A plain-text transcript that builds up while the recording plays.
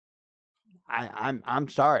I'm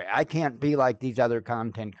sorry. I can't be like these other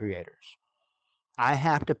content creators. I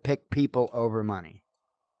have to pick people over money.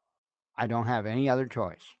 I don't have any other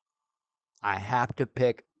choice. I have to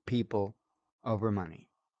pick people over money.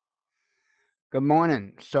 Good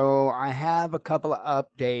morning. So I have a couple of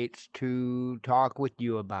updates to talk with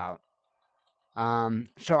you about.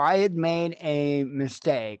 So I had made a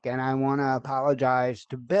mistake, and I want to apologize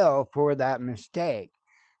to Bill for that mistake.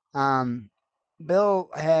 Um, Bill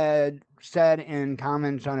had said in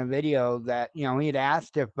comments on a video that, he had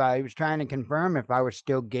asked if he was trying to confirm if I was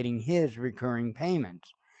still getting his recurring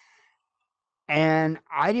payments. And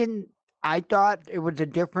I thought it was a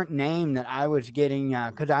different name that I was getting,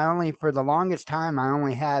 because for the longest time, I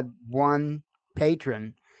only had one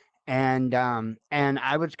patron. And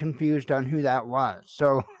I was confused on who that was.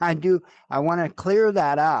 So I want to clear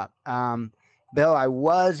that up. Bill, I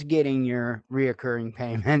was getting your reoccurring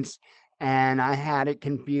payments, and I had it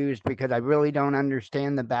confused because I really don't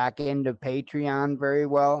understand the back end of Patreon very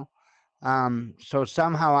well. So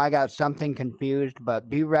somehow I got something confused, but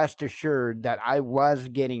be rest assured that I was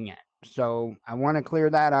getting it. So I want to clear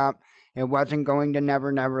that up. It wasn't going to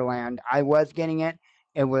Never Never Land. I was getting it.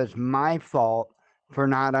 It was my fault for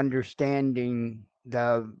not understanding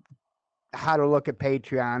how to look at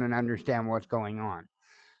Patreon and understand what's going on.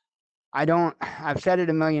 I've said it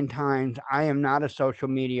a million times. I am not a social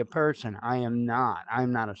media person. I am not.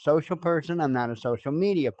 I'm not a social person. I'm not a social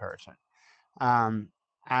media person. Um,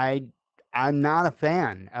 I I'm not a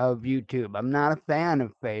fan of YouTube. I'm not a fan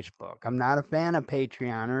of Facebook. I'm not a fan of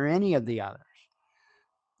Patreon or any of the others.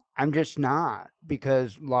 I'm just not,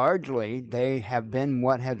 because largely they have been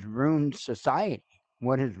what has ruined society,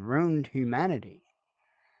 what has ruined humanity.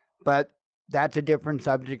 But that's a different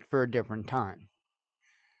subject for a different time.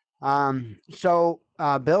 Bill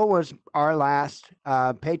was our last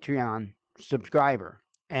Patreon subscriber,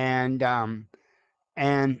 and through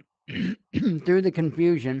the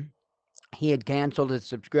confusion, he had canceled his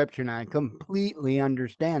subscription. I completely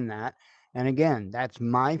understand that. And again, that's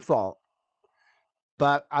my fault.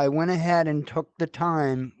 But I went ahead and took the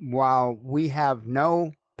time while we have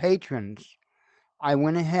no patrons. I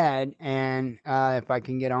went ahead and, if I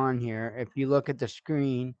can get on here, if you look at the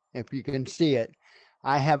screen, if you can see it,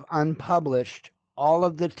 I have unpublished all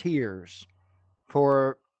of the tiers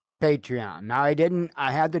for Patreon. Now,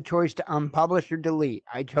 I had the choice to unpublish or delete.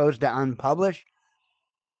 I chose to unpublish.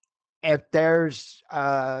 If there's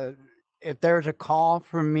a call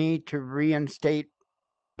for me to reinstate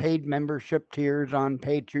paid membership tiers on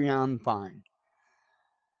Patreon, fine.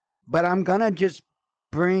 But I'm gonna just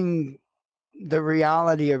bring the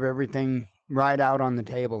reality of everything right out on the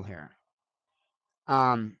table here.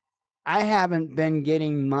 Um, I haven't been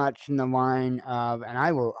getting much in the line of, and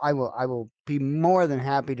I will be more than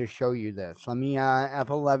happy to show you this. Let me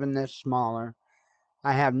F11 this smaller.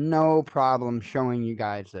 I have no problem showing you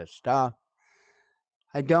guys this stuff.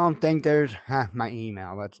 I don't think there's my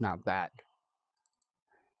email. That's not that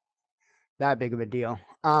big of a deal.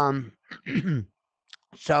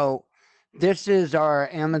 So this is our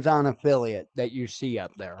Amazon affiliate that you see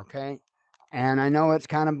up there, okay? And I know it's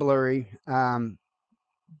kind of blurry,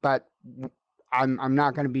 but I'm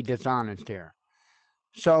not going to be dishonest here.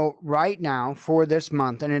 So right now for this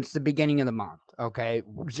month, and it's the beginning of the month, okay?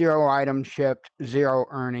 0 items shipped, 0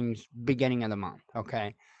 earnings, beginning of the month,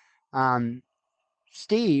 okay?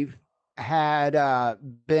 Steve had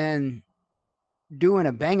been doing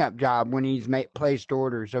a bang up job when he's placed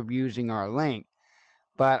orders of using our link.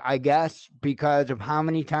 But I guess because of how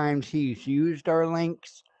many times he's used our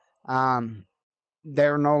links,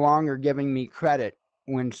 they're no longer giving me credit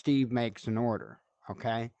when Steve makes an order.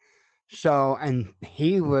 Okay. So, and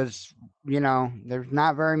he was, there's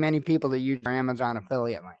not very many people that use our Amazon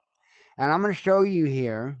affiliate link. And I'm going to show you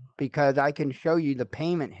here because I can show you the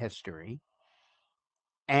payment history.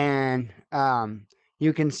 And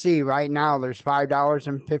you can see right now there's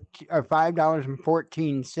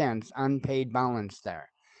 $5.14 unpaid balance there.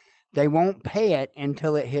 They won't pay it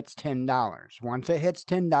until it hits $10. Once it hits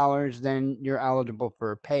 $10, then you're eligible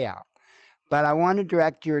for a payout. But I want to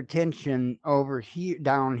direct your attention over here,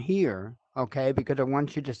 down here, okay, because I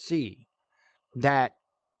want you to see that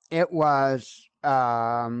it was,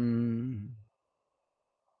 I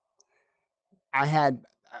had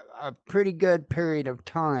a pretty good period of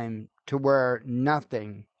time to where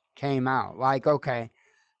nothing came out. Like, okay,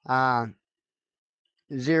 0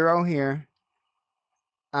 here,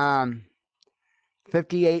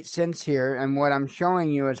 58 cents here, and what I'm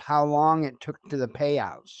showing you is how long it took to the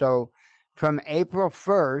payout. So from April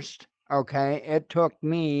 1st, okay, it took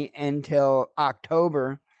me until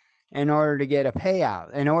October in order to get a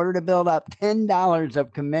payout. In order to build up $10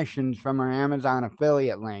 of commissions from our Amazon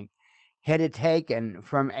affiliate link, had it taken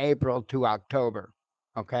from April to October.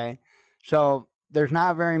 Okay. So there's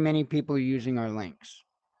not very many people using our links.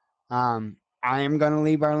 I am going to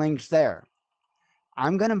leave our links there.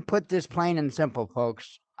 I'm going to put this plain and simple,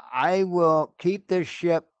 folks. I will keep this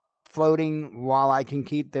ship floating while I can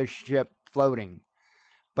keep this ship floating.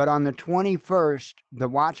 But on the 21st, the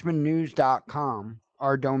watchmannews.com,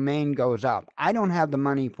 our domain goes up. I don't have the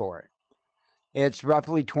money for it. It's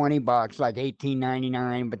roughly $20, like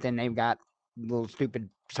 $18.99, but then they've got little stupid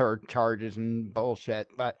surcharges and bullshit.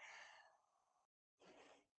 But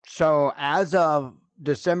so as of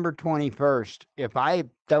December 21st, if I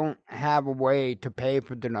don't have a way to pay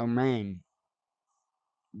for the domain,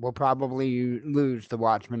 we'll probably lose the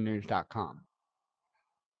watchmannews.com.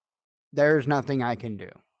 There's nothing I can do.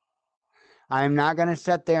 I'm not going to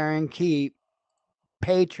sit there and keep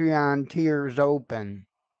Patreon tiers open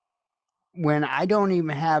when I don't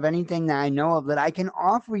even have anything that I know of that I can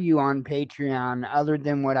offer you on Patreon other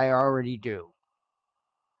than what I already do.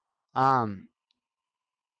 I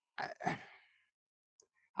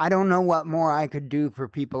don't know what more I could do for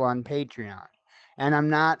people on Patreon. And I'm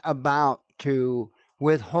not about to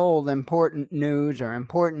withhold important news or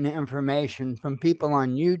important information from people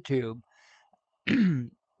on YouTube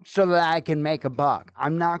so that I can make a buck.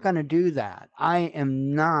 I'm not going to do that. I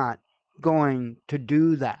am not going to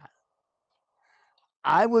do that.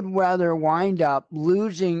 I would rather wind up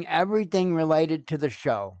losing everything related to the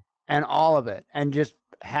show and all of it and just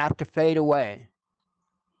have to fade away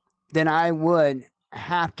than I would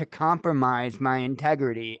have to compromise my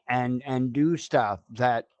integrity and do stuff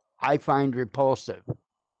that I find repulsive.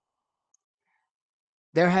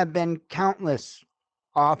 There have been countless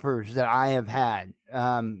offers that I have had,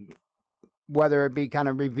 whether it be kind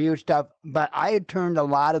of review stuff, but I had turned a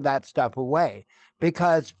lot of that stuff away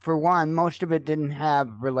because, for one, most of it didn't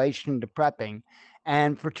have relation to prepping,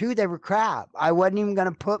 and for two, they were crap. I wasn't even going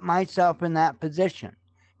to put myself in that position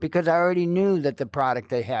because I already knew that the product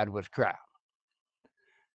they had was crap.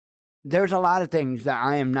 There's a lot of things that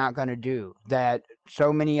I am not going to do that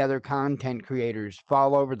so many other content creators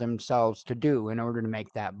fall over themselves to do in order to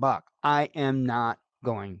make that buck. I am not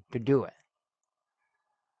going to do it.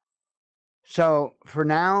 So for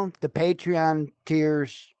now, the Patreon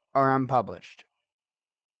tiers are unpublished.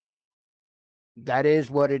 That is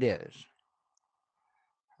what it is.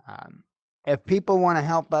 If people want to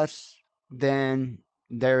help us, then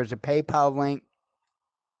there's a PayPal link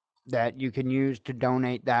that you can use to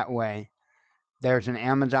donate that way. There's an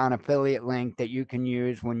Amazon affiliate link that you can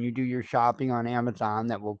use when you do your shopping on Amazon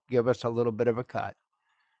that will give us a little bit of a cut.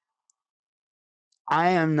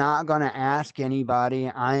 I am not going to ask anybody.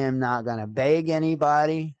 I am not going to beg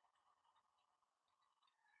anybody.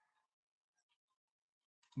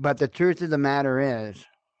 But the truth of the matter is,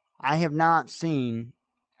 I have not seen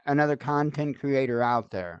another content creator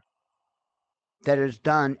out there that has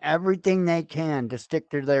done everything they can to stick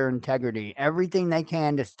to their integrity, everything they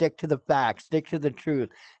can to stick to the facts, stick to the truth,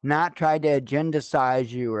 not try to agendacize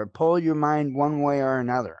you or pull your mind one way or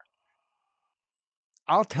another.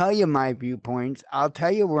 I'll tell you my viewpoints. I'll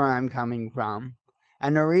tell you where I'm coming from.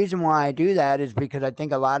 And the reason why I do that is because I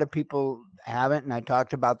think a lot of people haven't, and I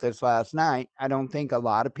talked about this last night, I don't think a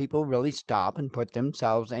lot of people really stop and put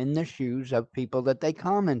themselves in the shoes of people that they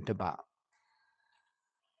comment about.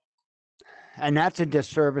 And that's a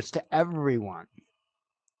disservice to everyone.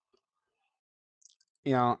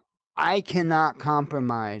 You know, I cannot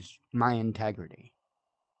compromise my integrity.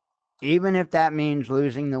 Even if that means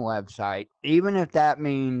losing the website, even if that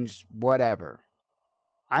means whatever,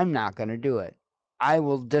 I'm not going to do it. I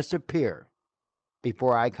will disappear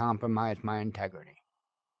before I compromise my integrity.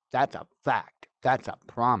 That's a fact. That's a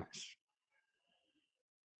promise.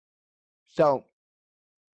 So,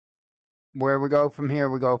 where we go from here,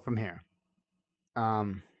 we go from here.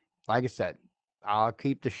 Like I said, I'll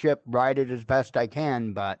keep the ship righted as best I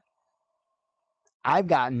can, but I've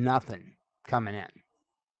got nothing coming in.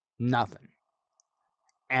 Nothing.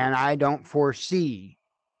 And I don't foresee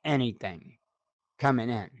anything coming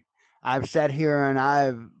in. I've sat here and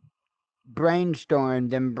I've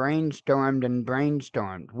brainstormed and brainstormed and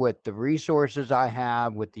brainstormed with the resources I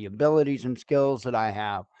have, with the abilities and skills that I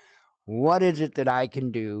have. What is it that I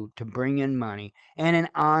can do to bring in money in an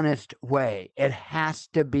honest way? It has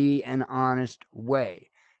to be an honest way.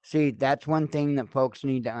 See, that's one thing that folks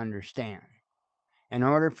need to understand. In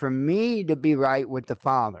order for me to be right with the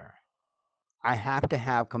Father, I have to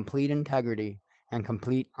have complete integrity and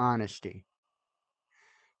complete honesty.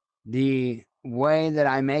 The way that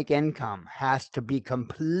I make income has to be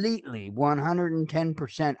completely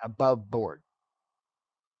 110% above board.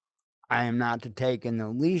 I am not to take in the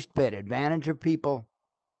least bit advantage of people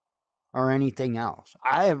or anything else.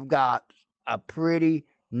 I have got a pretty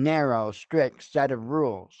narrow, strict set of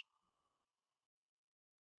rules.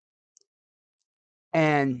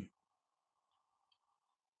 And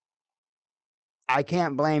I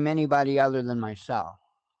can't blame anybody other than myself.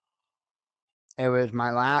 It was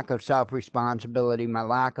my lack of self-responsibility, my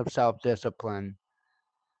lack of self-discipline,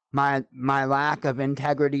 my lack of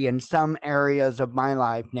integrity in some areas of my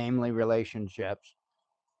life, namely relationships,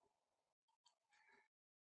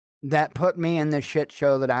 that put me in the shit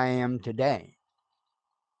show that I am today.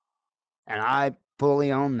 And I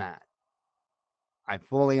fully own that. I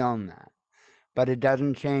fully own that. But it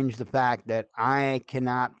doesn't change the fact that I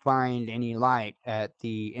cannot find any light at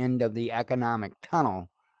the end of the economic tunnel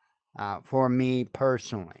for me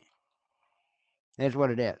personally. It's what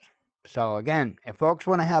it is. So again, if folks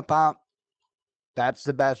want to help out, that's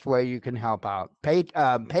the best way you can help out.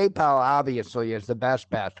 PayPal obviously is the best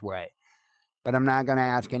way, but I'm not going to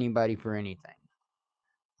ask anybody for anything.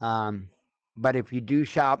 But if you do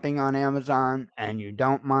shopping on Amazon and you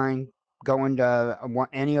don't mind going to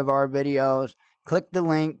any of our videos, click the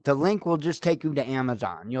link. The link will just take you to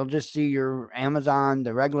Amazon. You'll just see your Amazon,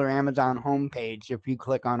 the regular Amazon homepage if you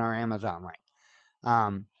click on our Amazon link.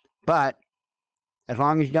 But as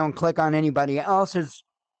long as you don't click on anybody else's,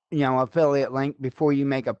 affiliate link before you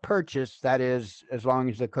make a purchase, that is, as long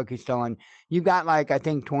as the cookie's still on, you've got I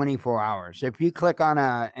think 24 hours. If you click on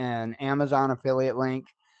an Amazon affiliate link,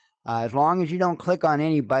 as long as you don't click on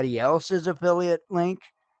anybody else's affiliate link,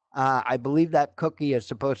 I believe that cookie is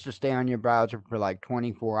supposed to stay on your browser for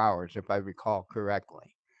 24 hours, if I recall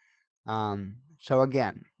correctly. So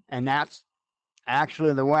again, and that's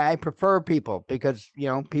actually the way I prefer people, because,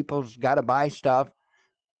 people's got to buy stuff,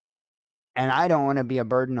 and I don't want to be a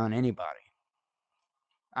burden on anybody.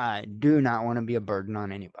 I do not want to be a burden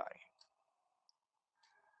on anybody.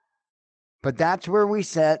 But that's where we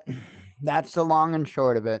sit. That's the long and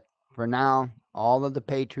short of it. For now, all of the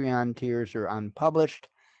Patreon tiers are unpublished,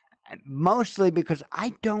 mostly because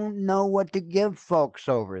I don't know what to give folks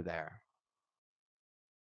over there.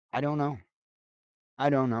 I don't know.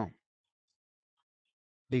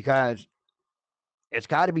 Because it's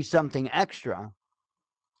got to be something extra.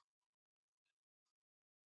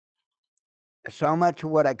 So much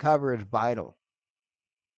of what I cover is vital,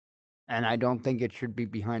 and I don't think it should be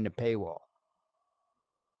behind a paywall.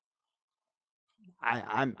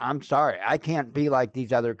 I'm sorry. I can't be like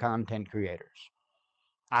these other content creators.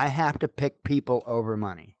 I have to pick people over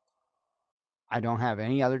money. I don't have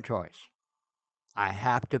any other choice. I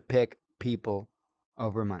have to pick people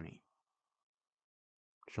over money.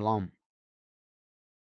 Shalom.